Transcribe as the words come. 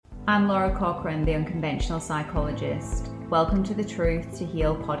I'm Laura Cochrane, the Unconventional Psychologist. Welcome to the Truth to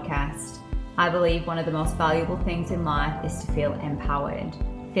Heal podcast. I believe one of the most valuable things in life is to feel empowered.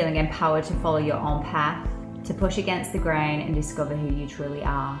 Feeling empowered to follow your own path, to push against the grain and discover who you truly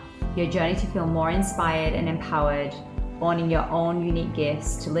are. Your journey to feel more inspired and empowered, owning your own unique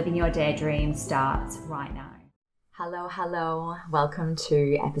gifts, to living your daydreams starts right now. Hello. Welcome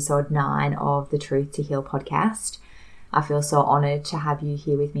to episode 9 of the Truth to Heal podcast. I feel so honoured to have you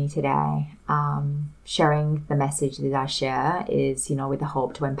here with me today. Sharing the message that I share is, with the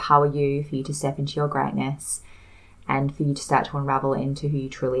hope to empower you, for you to step into your greatness and for you to start to unravel into who you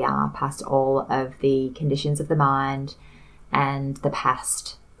truly are past all of the conditions of the mind and the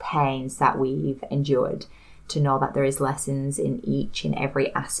past pains that we've endured, to know that there is lessons in each and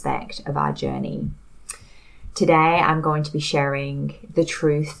every aspect of our journey. Today, I'm going to be sharing the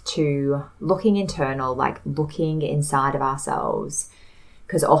truth to looking internal, like looking inside of ourselves.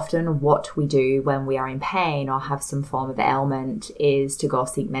 Because often what we do when we are in pain or have some form of ailment is to go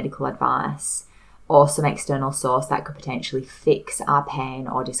seek medical advice or some external source that could potentially fix our pain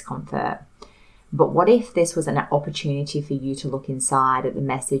or discomfort. But what if this was an opportunity for you to look inside at the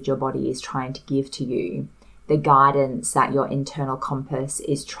message your body is trying to give to you, the guidance that your internal compass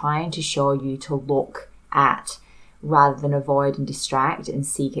is trying to show you to look at, rather than avoid and distract and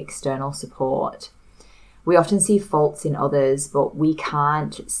seek external support. We often see faults in others, but we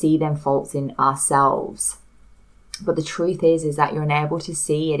can't see them faults in ourselves. But the truth is that you're unable to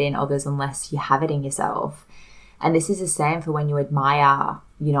see it in others unless you have it in yourself. And this is the same for when you admire,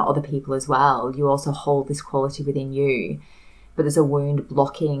 other people as well. You also hold this quality within you, but there's a wound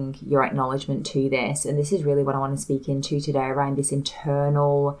blocking your acknowledgement to this. And this is really what I want to speak into today, around this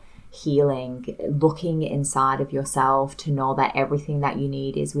internal healing, looking inside of yourself to know that everything that you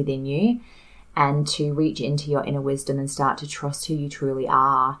need is within you, and to reach into your inner wisdom and start to trust who you truly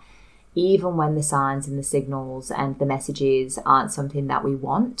are, even when the signs and the signals and the messages aren't something that we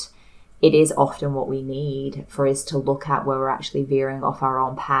want. It is often what we need for us to look at where we're actually veering off our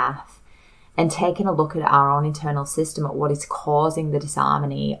own path, and taking a look at our own internal system, at what is causing the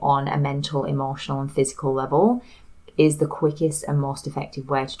disharmony on a mental, emotional and physical level, is the quickest and most effective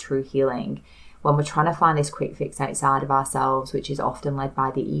way to true healing. When we're trying to find this quick fix outside of ourselves, which is often led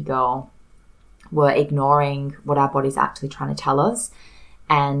by the ego, we're ignoring what our body's actually trying to tell us,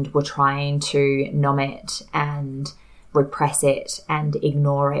 and we're trying to numb it and repress it and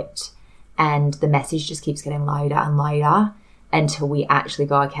ignore it. And the message just keeps getting louder and louder until we actually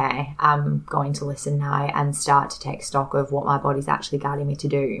go, okay, I'm going to listen now and start to take stock of what my body's actually guiding me to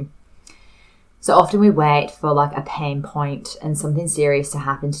do. So often we wait for like a pain point and something serious to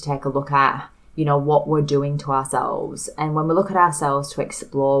happen to take a look at, what we're doing to ourselves. And when we look at ourselves to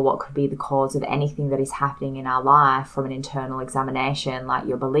explore what could be the cause of anything that is happening in our life from an internal examination, like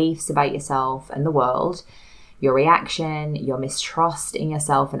your beliefs about yourself and the world, your reaction, your mistrust in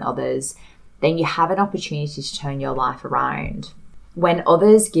yourself and others, then you have an opportunity to turn your life around. When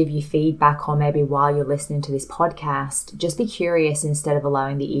others give you feedback, or maybe while you're listening to this podcast, just be curious instead of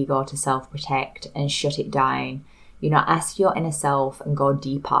allowing the ego to self-protect and shut it down. Ask your inner self and go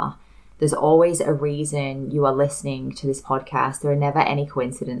deeper. There's always a reason you are listening to this podcast. There are never any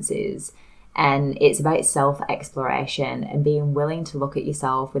coincidences. And it's about self-exploration and being willing to look at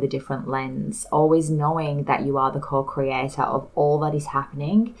yourself with a different lens, always knowing that you are the co-creator of all that is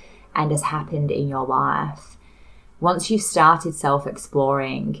happening and has happened in your life. Once you've started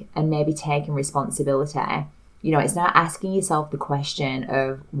self-exploring and maybe taking responsibility, it's now asking yourself the question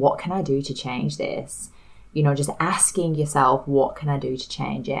of, what can I do to change this? Just asking yourself, what can I do to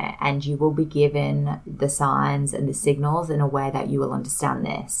change it? And you will be given the signs and the signals in a way that you will understand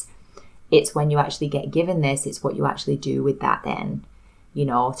this. It's when you actually get given this, it's what you actually do with that then.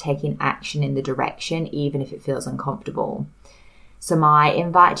 Taking action in the direction, even if it feels uncomfortable. So my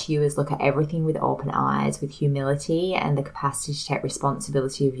invite to you is look at everything with open eyes, with humility and the capacity to take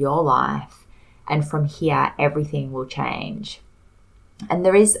responsibility of your life. And from here, everything will change. And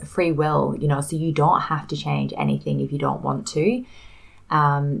there is free will, so you don't have to change anything if you don't want to.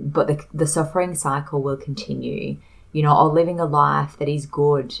 But the suffering cycle will continue, or living a life that is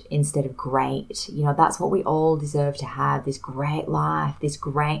good instead of great. That's what we all deserve to have, this great life, this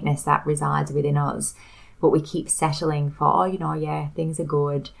greatness that resides within us. But we keep settling for, things are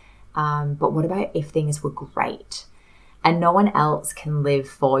good. But what about if things were great? And no one else can live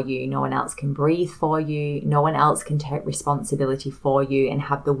for you. No one else can breathe for you. No one else can take responsibility for you and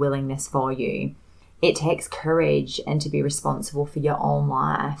have the willingness for you. It takes courage and to be responsible for your own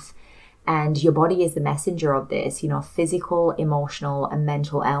life. And your body is the messenger of this. Physical, emotional, and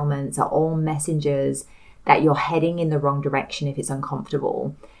mental ailments are all messengers that you're heading in the wrong direction if it's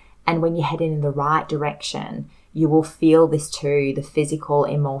uncomfortable. And when you're heading in the right direction, you will feel this too, the physical,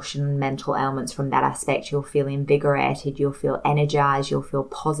 emotional, and mental elements from that aspect. You'll feel invigorated, you'll feel energized, you'll feel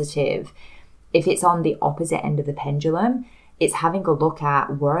positive. If it's on the opposite end of the pendulum, it's having a look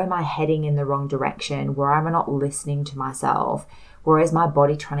at, where am I heading in the wrong direction? Where am I not listening to myself? Where is my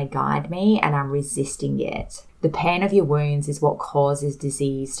body trying to guide me and I'm resisting it? The pain of your wounds is what causes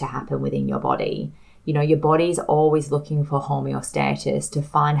disease to happen within your body. You know, your body's always looking for homeostasis, to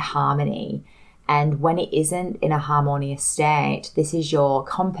find harmony. And when it isn't in a harmonious state, this is your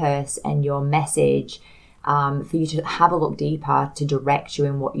compass and your message for you to have a look deeper, to direct you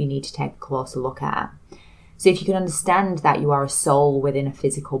in what you need to take a closer look at. So if you can understand that you are a soul within a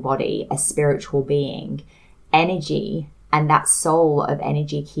physical body, a spiritual being, energy, and that soul of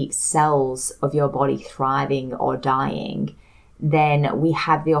energy keeps cells of your body thriving or dying, then we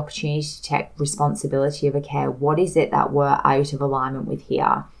have the opportunity to take responsibility of, okay, what is it that we're out of alignment with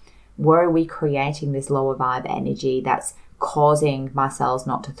here? Where are we creating this lower vibe energy that's causing my cells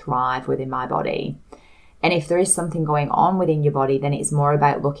not to thrive within my body? And if there is something going on within your body, then it's more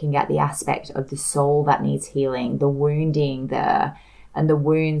about looking at the aspect of the soul that needs healing, the wounding there, and the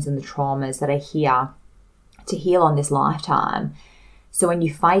wounds and the traumas that are here to heal on this lifetime. So when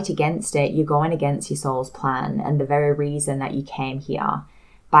you fight against it, you're going against your soul's plan and the very reason that you came here.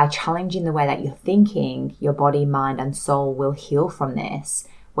 By challenging the way that you're thinking, your body, mind, and soul will heal from this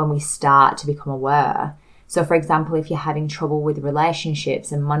when we start to become aware. So for example, if you're having trouble with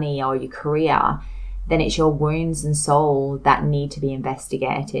relationships and money or your career, then it's your wounds and soul that need to be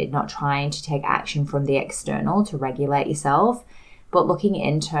investigated, not trying to take action from the external to regulate yourself, but looking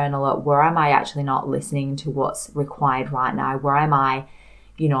internal at, where am I actually not listening to what's required right now? Where am I,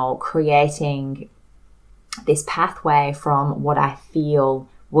 creating this pathway from what I feel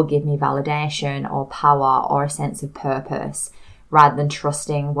will give me validation or power or a sense of purpose, rather than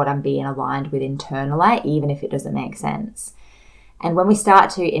trusting what I'm being aligned with internally, even if it doesn't make sense. And when we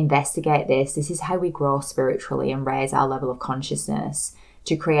start to investigate this is how we grow spiritually and raise our level of consciousness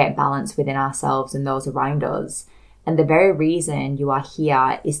to create balance within ourselves and those around us. And the very reason you are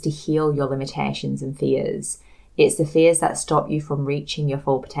here is to heal your limitations and fears. It's the fears that stop you from reaching your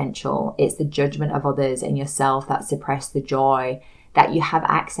full potential. It's the judgment of others and yourself that suppress the joy that you have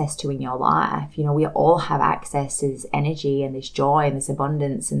access to in your life. We all have access to this energy and this joy and this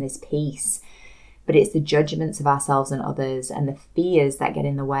abundance and this peace. But it's the judgments of ourselves and others and the fears that get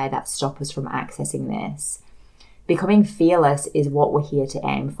in the way that stop us from accessing this. Becoming fearless is what we're here to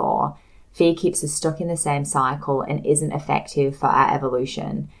aim for. Fear keeps us stuck in the same cycle and isn't effective for our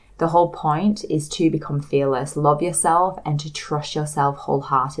evolution. The whole point is to become fearless, love yourself, and to trust yourself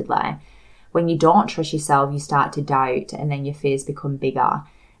wholeheartedly. When you don't trust yourself, you start to doubt, and then your fears become bigger.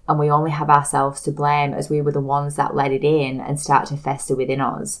 And we only have ourselves to blame, as we were the ones that let it in and start to fester within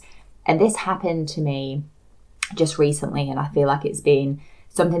us. And this happened to me just recently, and I feel like it's been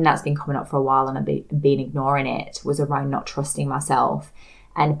something that's been coming up for a while and I've been ignoring it, was around not trusting myself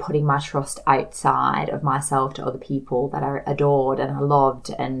and putting my trust outside of myself to other people that I adored and I loved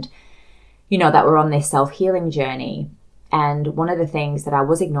and, that were on this self-healing journey. And one of the things that I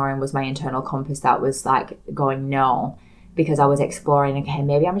was ignoring was my internal compass that was like going no, because I was exploring, okay,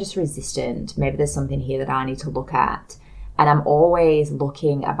 maybe I'm just resistant. Maybe there's something here that I need to look at. And I'm always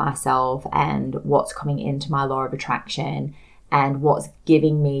looking at myself and what's coming into my law of attraction and what's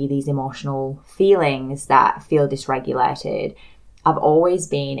giving me these emotional feelings that feel dysregulated. I've always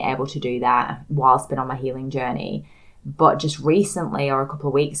been able to do that whilst been on my healing journey. But just recently, or a couple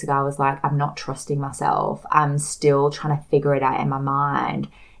of weeks ago, I was like, I'm not trusting myself. I'm still trying to figure it out in my mind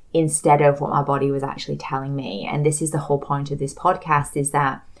instead of what my body was actually telling me. And this is the whole point of this podcast, is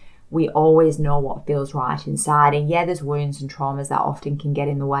that we always know what feels right inside. And yeah, there's wounds and traumas that often can get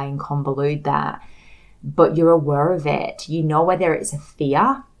in the way and convolute that. But you're aware of it. You know whether it's a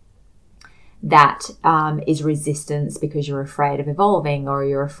fear that is resistance because you're afraid of evolving, or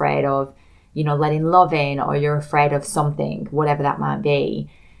you're afraid of, letting love in, or you're afraid of something, whatever that might be.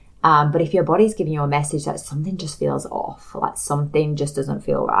 But if your body's giving you a message that something just feels off, like something just doesn't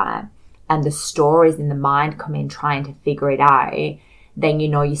feel right, and the stories in the mind come in trying to figure it out, then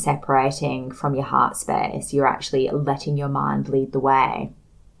you're separating from your heart space. You're actually letting your mind lead the way.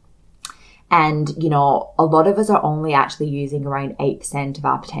 And, a lot of us are only actually using around 8% of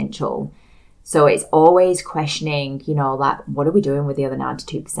our potential. So it's always questioning, what are we doing with the other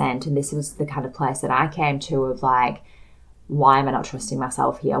 92%? And this was the kind of place that I came to of like, why am I not trusting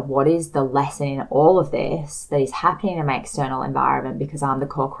myself here? What is the lesson in all of this that is happening in my external environment because I'm the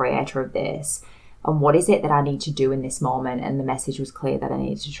co-creator of this? And what is it that I need to do in this moment? And the message was clear that I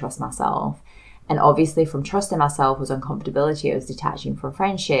needed to trust myself. And obviously from trusting myself was uncomfortability. It was detaching from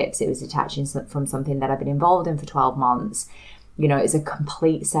friendships. It was detaching from something that I've been involved in for 12 months. You know, it's a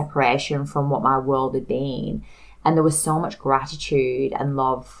complete separation from what my world had been. And there was so much gratitude and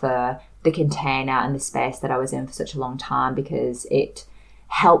love for the container and the space that I was in for such a long time, because it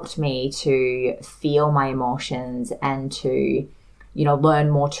helped me to feel my emotions and to, you know, learn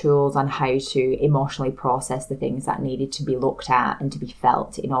more tools on how to emotionally process the things that needed to be looked at and to be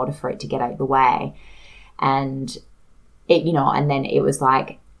felt in order for it to get out of the way. And it, you know, and then it was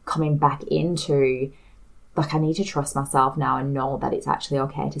like coming back into, like, I need to trust myself now and know that it's actually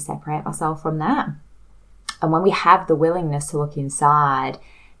okay to separate myself from that. And when we have the willingness to look inside,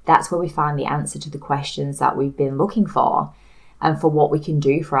 that's where we find the answer to the questions that we've been looking for and for what we can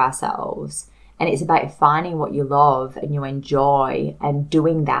do for ourselves. And it's about finding what you love and you enjoy and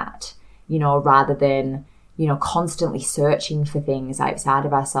doing that, you know, rather than, you know, constantly searching for things outside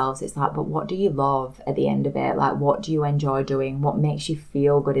of ourselves. It's like, but what do you love at the end of it? Like, what do you enjoy doing? What makes you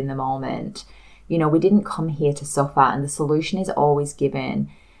feel good in the moment? You know, we didn't come here to suffer, and the solution is always given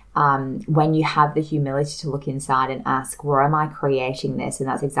when you have the humility to look inside and ask, where am I creating this? And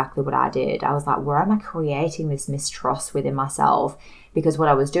that's exactly what I did. I was like, where am I creating this mistrust within myself? Because what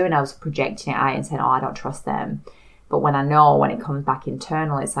I was doing, I was projecting it out and saying, oh, I don't trust them. But when I know, when it comes back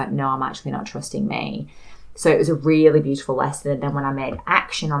internal, it's like, no, I'm actually not trusting me. So it was a really beautiful lesson. And then when I made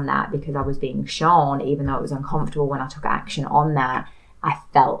action on that, because I was being shown, even though it was uncomfortable, when I took action on that, I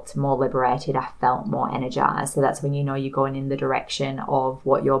felt more liberated. I felt more energized. So that's when you know you're going in the direction of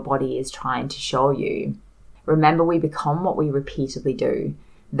what your body is trying to show you. Remember, we become what we repeatedly do.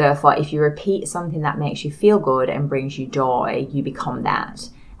 Therefore, if you repeat something that makes you feel good and brings you joy, you become that.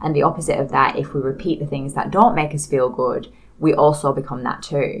 And the opposite of that, if we repeat the things that don't make us feel good, we also become that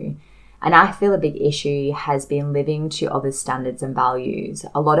too. And I feel a big issue has been living to others' standards and values.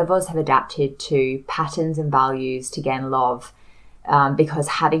 A lot of us have adapted to patterns and values to gain love, because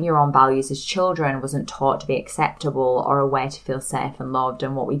having your own values as children wasn't taught to be acceptable or a way to feel safe and loved.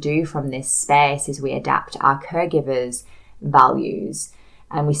 And what we do from this space is we adapt our caregivers' values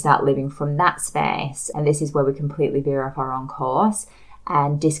and we start living from that space. And this is where we completely veer off our own course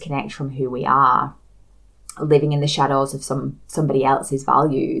and disconnect from who we are, living in the shadows of somebody else's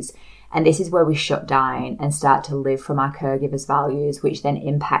values. And this is where we shut down and start to live from our caregivers' values, which then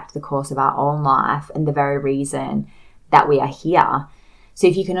impact the course of our own life and the very reason that we are here. So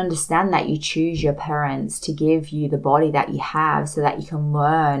if you can understand that you choose your parents to give you the body that you have so that you can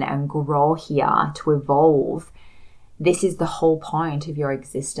learn and grow here, to evolve, this is the whole point of your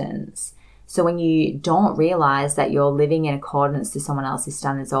existence. So when you don't realize that you're living in accordance to someone else's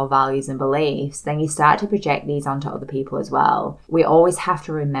standards or values and beliefs, then you start to project these onto other people as well. We always have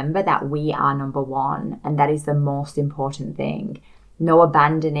to remember that we are number one, and that is the most important thing. No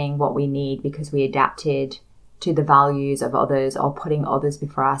abandoning what we need because we adapted to the values of others, or putting others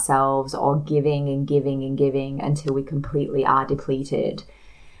before ourselves, or giving and giving and giving until we completely are depleted.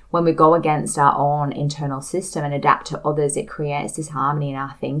 When we go against our own internal system and adapt to others, it creates disharmony in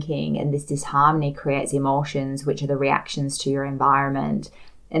our thinking, and this disharmony creates emotions, which are the reactions to your environment.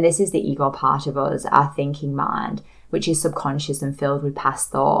 And this is the ego part of us, our thinking mind, which is subconscious and filled with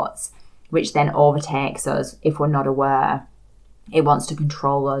past thoughts, which then overtakes us if we're not aware. It wants to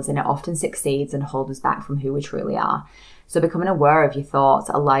control us, and it often succeeds and holds us back from who we truly are. So becoming aware of your thoughts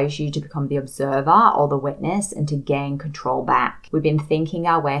allows you to become the observer or the witness and to gain control back. We've been thinking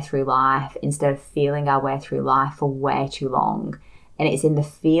our way through life instead of feeling our way through life for way too long. And it's in the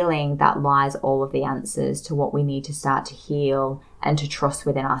feeling that lies all of the answers to what we need to start to heal and to trust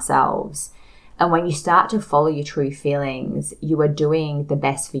within ourselves. And when you start to follow your true feelings, you are doing the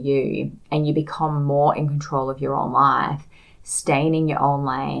best for you, and you become more in control of your own life, staying in your own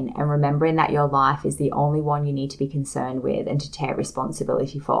lane and remembering that your life is the only one you need to be concerned with and to take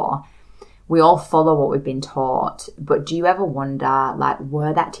responsibility for. We all follow what we've been taught, but do you ever wonder, like,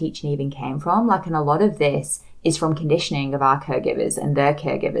 where that teaching even came from? Like, and a lot of this is from conditioning of our caregivers and their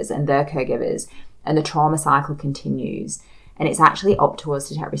caregivers and their caregivers, and the trauma cycle continues. And it's actually up to us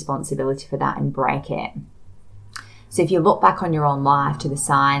to take responsibility for that and break it. So if you look back on your own life to the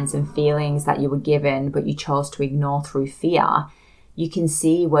signs and feelings that you were given, but you chose to ignore through fear, you can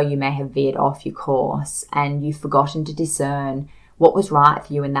see where you may have veered off your course and you've forgotten to discern what was right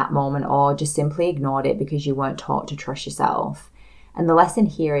for you in that moment, or just simply ignored it because you weren't taught to trust yourself. And the lesson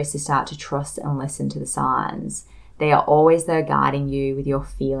here is to start to trust and listen to the signs. They are always there guiding you with your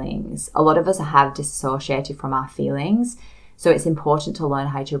feelings. A lot of us have disassociated from our feelings, so it's important to learn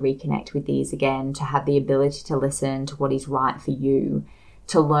how to reconnect with these again, to have the ability to listen to what is right for you,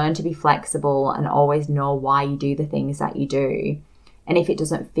 to learn to be flexible and always know why you do the things that you do. And if it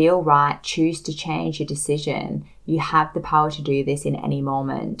doesn't feel right, choose to change your decision. You have the power to do this in any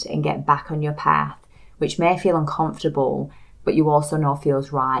moment and get back on your path, which may feel uncomfortable, but you also know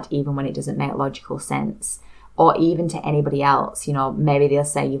feels right even when it doesn't make logical sense. Or even to anybody else, maybe they'll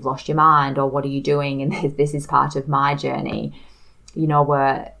say you've lost your mind, or what are you doing? And this is part of my journey,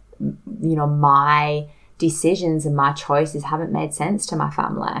 where, my decisions and my choices haven't made sense to my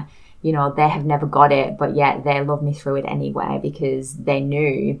family. They have never got it, but yet they love me through it anyway, because they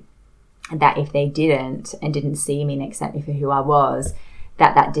knew that if they didn't see me and accept me for who I was,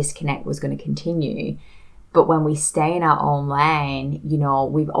 that disconnect was going to continue. But when we stay in our own lane,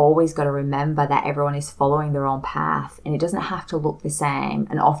 we've always got to remember that everyone is following their own path, and it doesn't have to look the same.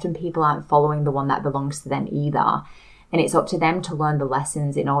 And often people aren't following the one that belongs to them either. And it's up to them to learn the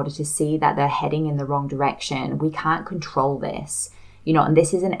lessons in order to see that they're heading in the wrong direction. We can't control this, and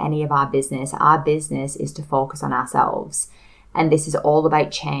this isn't any of our business. Our business is to focus on ourselves. And this is all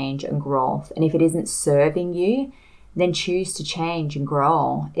about change and growth. And if it isn't serving you, then choose to change and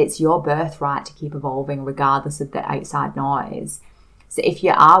grow. It's your birthright to keep evolving regardless of the outside noise. So if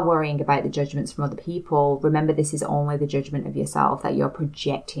you are worrying about the judgments from other people, remember this is only the judgment of yourself that you're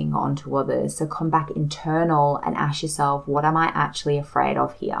projecting onto others. So come back internal and ask yourself, what am I actually afraid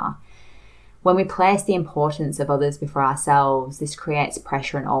of here? When we place the importance of others before ourselves, this creates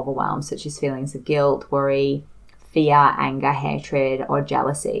pressure and overwhelm, such as feelings of guilt, worry, fear, anger, hatred, or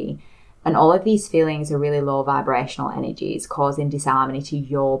jealousy. And all of these feelings are really low vibrational energies, causing disharmony to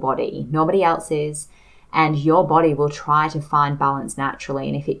your body, nobody else's. And your body will try to find balance naturally.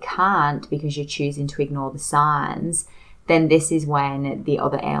 And if it can't, because you're choosing to ignore the signs, then this is when the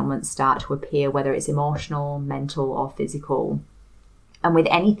other ailments start to appear, whether it's emotional, mental, or physical. And with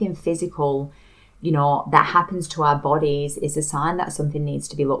anything physical, that happens to our bodies is a sign that something needs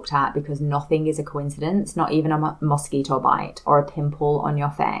to be looked at, because nothing is a coincidence, not even a mosquito bite or a pimple on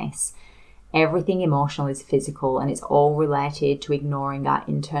your face. Everything emotional is physical, and it's all related to ignoring our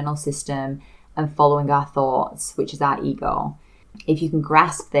internal system and following our thoughts, which is our ego. If you can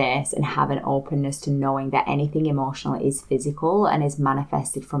grasp this and have an openness to knowing that anything emotional is physical and is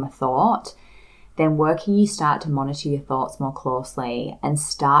manifested from a thought, then you start to monitor your thoughts more closely and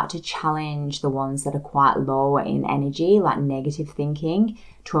start to challenge the ones that are quite low in energy, like negative thinking,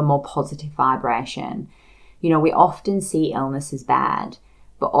 to a more positive vibration. We often see illness as bad,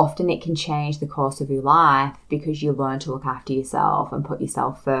 but often it can change the course of your life because you learn to look after yourself and put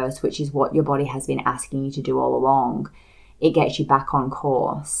yourself first, which is what your body has been asking you to do all along. It gets you back on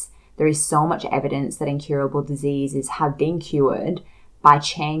course. There is so much evidence that incurable diseases have been cured by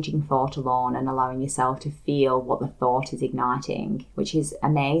changing thought alone and allowing yourself to feel what the thought is igniting, which is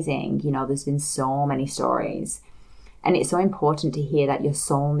amazing. There's been so many stories. And it's so important to hear that your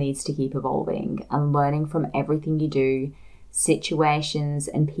soul needs to keep evolving, and learning from everything you do, situations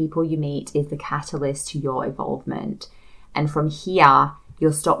and people you meet is the catalyst to your evolvement. And from here,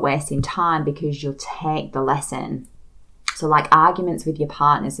 you'll stop wasting time because you'll take the lesson. So like arguments with your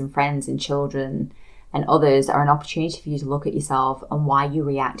partners and friends and children and others are an opportunity for you to look at yourself and why you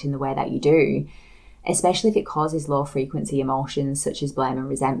react in the way that you do, especially if it causes low frequency emotions such as blame and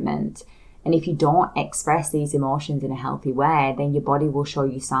resentment. And if you don't express these emotions in a healthy way, then your body will show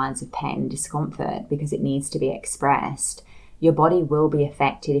you signs of pain and discomfort because it needs to be expressed. Your body will be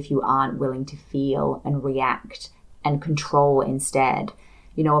affected if you aren't willing to feel and react and control instead.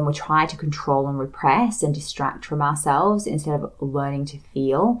 When we try to control and repress and distract from ourselves instead of learning to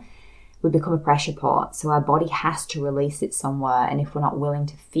feel, we become a pressure pot. So our body has to release it somewhere. And if we're not willing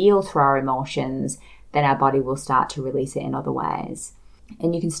to feel through our emotions, then our body will start to release it in other ways.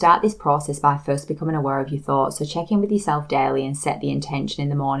 And you can start this process by first becoming aware of your thoughts. So check in with yourself daily and set the intention in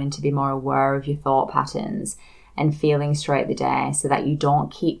the morning to be more aware of your thought patterns and feelings throughout the day, so that you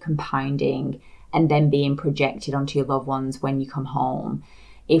don't keep compounding and then being projected onto your loved ones when you come home.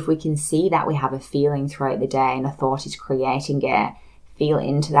 If we can see that we have a feeling throughout the day and a thought is creating it, feel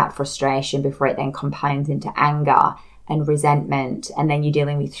into that frustration before it then compounds into anger and resentment, and then you're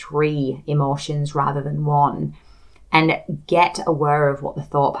dealing with 3 emotions rather than 1. And get aware of what the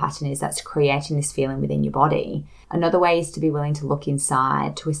thought pattern is that's creating this feeling within your body. Another way is to be willing to look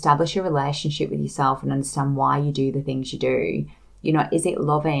inside, to establish a relationship with yourself and understand why you do the things you do. Is it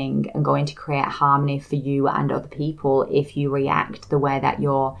loving and going to create harmony for you and other people if you react the way that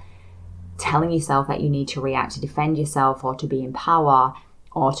you're telling yourself that you need to react to defend yourself or to be in power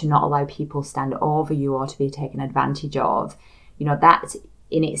or to not allow people to stand over you or to be taken advantage of? That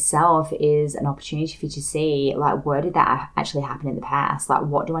in itself is an opportunity for you to see, where did that actually happen in the past?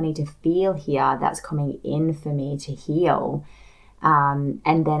 What do I need to feel here that's coming in for me to heal? And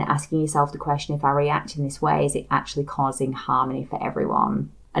then asking yourself the question, if I react in this way, is it actually causing harmony for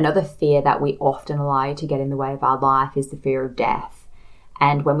everyone? Another fear that we often allow to get in the way of our life is the fear of death.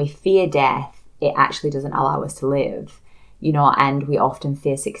 And when we fear death, it actually doesn't allow us to live, and we often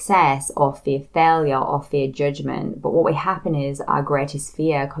fear success or fear failure or fear judgment. But what happen is our greatest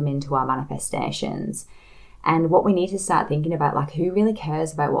fear come into our manifestations. And what we need to start thinking about, like, who really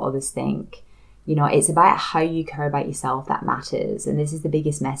cares about what others think? It's about how you care about yourself that matters. And this is the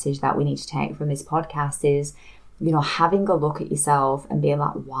biggest message that we need to take from this podcast is, having a look at yourself and being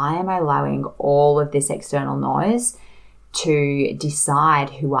like, why am I allowing all of this external noise to decide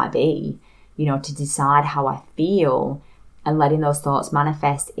who I be, to decide how I feel, and letting those thoughts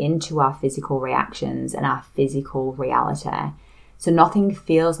manifest into our physical reactions and our physical reality. So nothing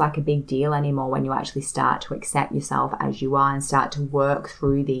feels like a big deal anymore when you actually start to accept yourself as you are and start to work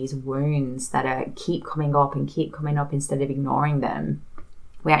through these wounds that keep coming up instead of ignoring them.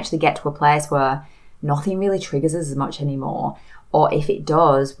 We actually get to a place where nothing really triggers us as much anymore. Or if it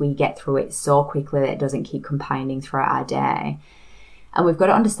does, we get through it so quickly that it doesn't keep compounding throughout our day. And we've got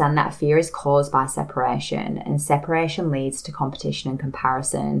to understand that fear is caused by separation, and separation leads to competition and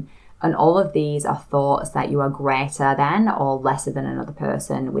comparison. And all of these are thoughts that you are greater than or lesser than another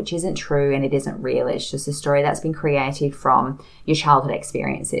person, which isn't true and it isn't real. It's just a story that's been created from your childhood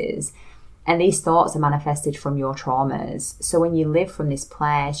experiences. And these thoughts are manifested from your traumas. So when you live from this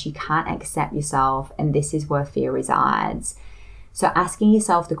place, you can't accept yourself, and this is where fear resides. So asking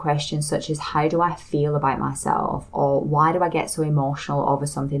yourself the questions such as, how do I feel about myself? Or why do I get so emotional over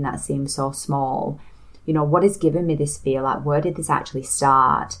something that seems so small? What has given me this fear? Like, where did this actually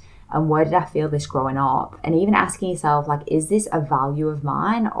start? And where did I feel this growing up? And even asking yourself, like, is this a value of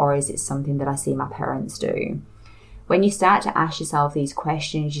mine, or is it something that I see my parents do? When you start to ask yourself these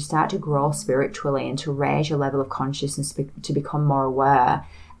questions, you start to grow spiritually and to raise your level of consciousness to become more aware.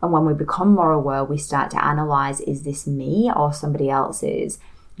 And when we become more aware, we start to analyze, is this me or somebody else's?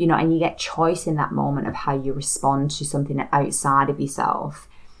 And you get choice in that moment of how you respond to something outside of yourself.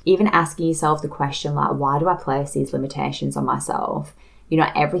 Even asking yourself the question, like, why do I place these limitations on myself?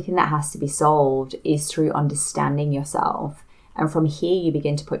 Everything that has to be solved is through understanding yourself. And from here, you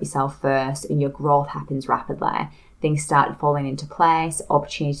begin to put yourself first and your growth happens rapidly. Things start falling into place,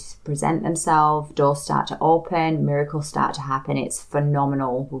 opportunities present themselves, doors start to open, miracles start to happen. It's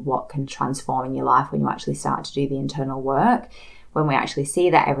phenomenal what can transform in your life when you actually start to do the internal work. When we actually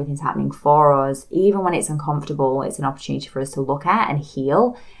see that everything's happening for us, even when it's uncomfortable, it's an opportunity for us to look at and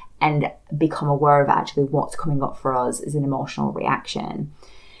heal and become aware of actually what's coming up for us as an emotional reaction.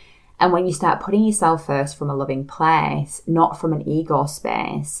 And when you start putting yourself first from a loving place, not from an ego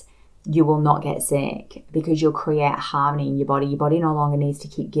space, you will not get sick because you'll create harmony in your body. Your body no longer needs to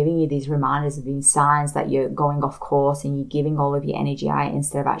keep giving you these reminders of these signs that you're going off course and you're giving all of your energy out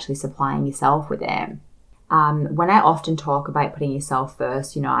instead of actually supplying yourself with it. When I often talk about putting yourself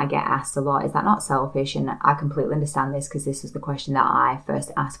first, I get asked a lot, is that not selfish? And I completely understand this because this was the question that I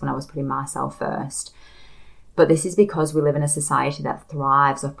first asked when I was putting myself first. But this is because we live in a society that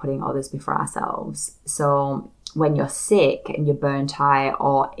thrives off putting others before ourselves. So when you're sick and you're burnt out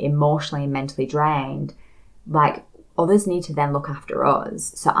or emotionally and mentally drained, like, others need to then look after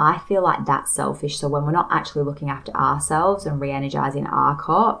us. So I feel like that's selfish. So when we're not actually looking after ourselves and re-energizing our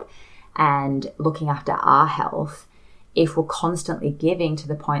cup and looking after our health, if we're constantly giving to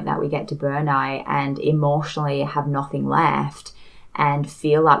the point that we get to burnout and emotionally have nothing left and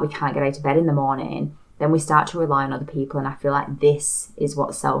feel like we can't get out of bed in the morning, then we start to rely on other people. And I feel like this is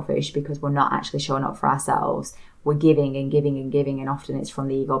what's selfish because we're not actually showing up for ourselves. We're giving and giving and giving. And often it's from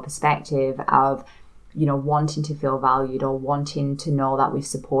the ego perspective of, wanting to feel valued or wanting to know that we've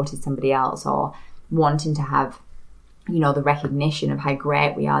supported somebody else or wanting to have, the recognition of how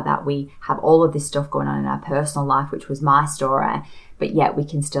great we are, that we have all of this stuff going on in our personal life, which was my story, but yet we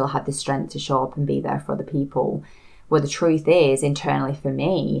can still have the strength to show up and be there for other people. Well, the truth is, internally for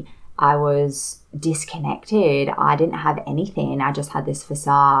me, I was disconnected. I didn't have anything. I just had this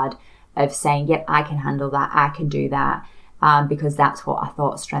facade of saying, yep, I can handle that. I can do that, because that's what I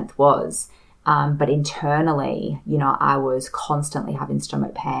thought strength was. But internally, I was constantly having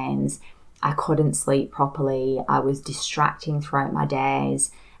stomach pains. I couldn't sleep properly. I was distracting throughout my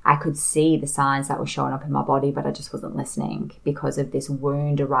days. I could see the signs that were showing up in my body, but I just wasn't listening because of this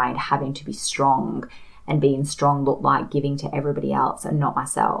wound around having to be strong, and being strong looked like giving to everybody else and not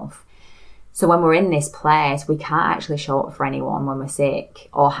myself. So when we're in this place, we can't actually show up for anyone when we're sick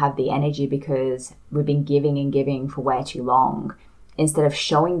or have the energy because we've been giving and giving for way too long. Instead of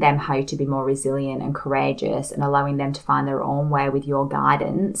showing them how to be more resilient and courageous and allowing them to find their own way with your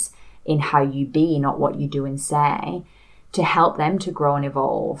guidance in how you be, not what you do and say, to help them to grow and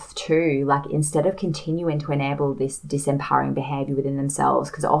evolve too. Like, instead of continuing to enable this disempowering behavior within themselves,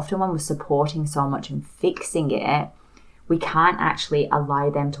 because often when we're supporting so much and fixing it, we can't actually allow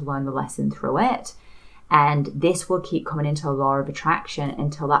them to learn the lesson through it. And this will keep coming into a law of attraction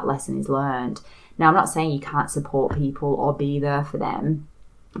until that lesson is learned. Now, I'm not saying you can't support people or be there for them,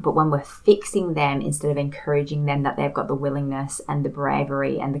 but when we're fixing them instead of encouraging them that they've got the willingness and the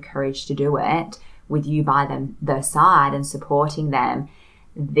bravery and the courage to do it, with you by their side and supporting them,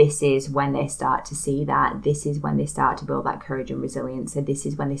 this is when they start to see that. This is when they start to build that courage and resilience. So this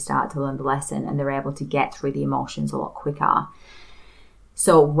is when they start to learn the lesson and they're able to get through the emotions a lot quicker.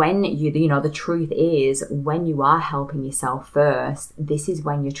 So when the truth is, when you are helping yourself first, this is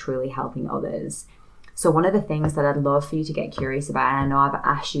when you're truly helping others. So one of the things that I'd love for you to get curious about, and I know I've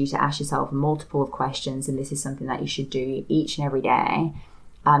asked you to ask yourself multiple of questions, and this is something that you should do each and every day,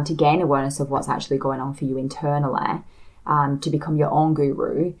 to gain awareness of what's actually going on for you internally, to become your own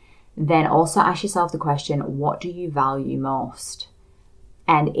guru. Then also ask yourself the question, what do you value most?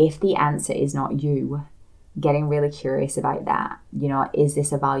 And if the answer is not you, getting really curious about that. Is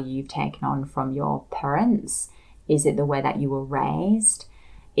this a value you've taken on from your parents? Is it the way that you were raised?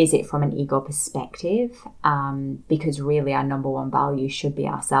 Is it from an ego perspective? Because really our number one value should be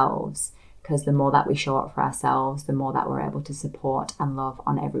ourselves. Because the more that we show up for ourselves, the more that we're able to support and love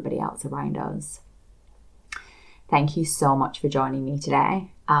on everybody else around us. Thank you so much for joining me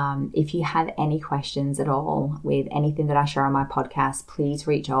today. If you have any questions at all with anything that I share on my podcast, please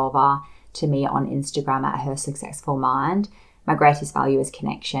reach over to me on Instagram at Her Successful Mind. My greatest value is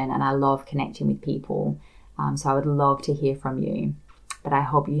connection, and I love connecting with people. So I would love to hear from you. But I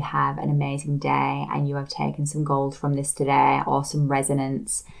hope you have an amazing day and you have taken some gold from this today, or some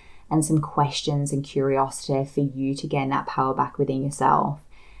resonance and some questions and curiosity for you to gain that power back within yourself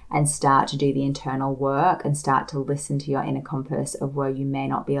and start to do the internal work and start to listen to your inner compass of where you may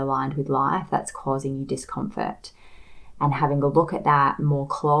not be aligned with life that's causing you discomfort. And having a look at that more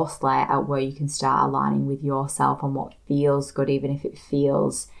closely at where you can start aligning with yourself on what feels good, even if it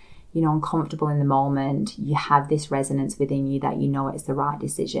feels, uncomfortable in the moment. You have this resonance within you that you know it's the right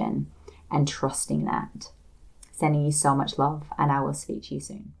decision, and trusting that. Sending you so much love, and I will speak to you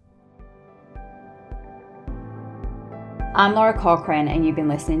soon. I'm Laura Corcoran, and you've been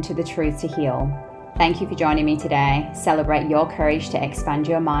listening to The Truth to Heal. Thank you for joining me today. Celebrate your courage to expand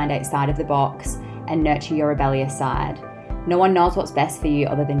your mind outside of the box and nurture your rebellious side. No one knows what's best for you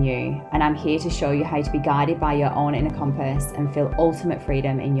other than you, and I'm here to show you how to be guided by your own inner compass and feel ultimate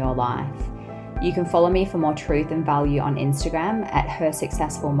freedom in your life. You can follow me for more truth and value on Instagram at Her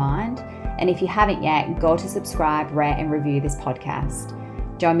Successful Mind, and if you haven't yet, go to subscribe, rate and review this podcast.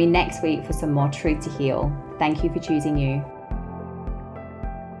 Join me next week for some more Truth to Heal. Thank you for choosing you.